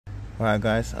Alright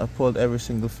guys, I pulled every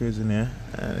single fuse in here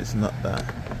and it's not that.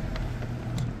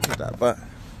 Put that back.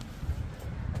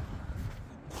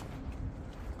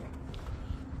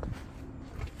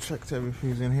 Checked every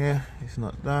fuse in here, it's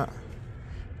not that.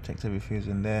 Checked every fuse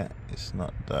in there, it's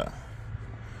not that.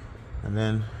 And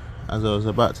then as I was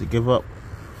about to give up,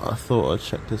 I thought I'd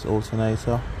check this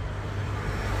alternator.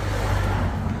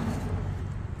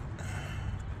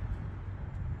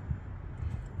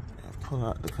 Pull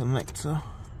out the connector,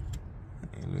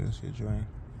 you lose your drain.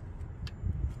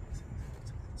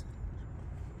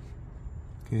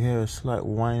 You can hear a slight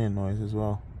whining noise as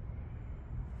well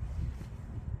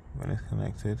when it's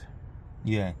connected.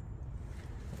 Yeah.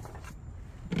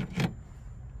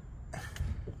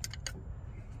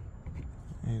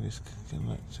 You just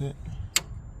connect it.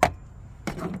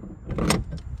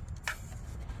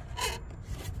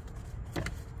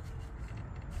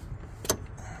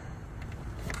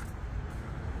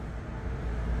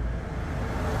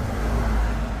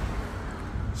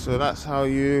 So that's how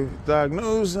you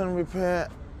diagnose and repair,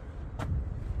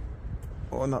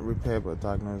 or not repair but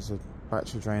diagnose a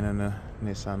battery drain in a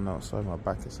Nissan Note. Sorry, my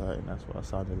back is hurting, that's why I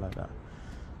sounded like that.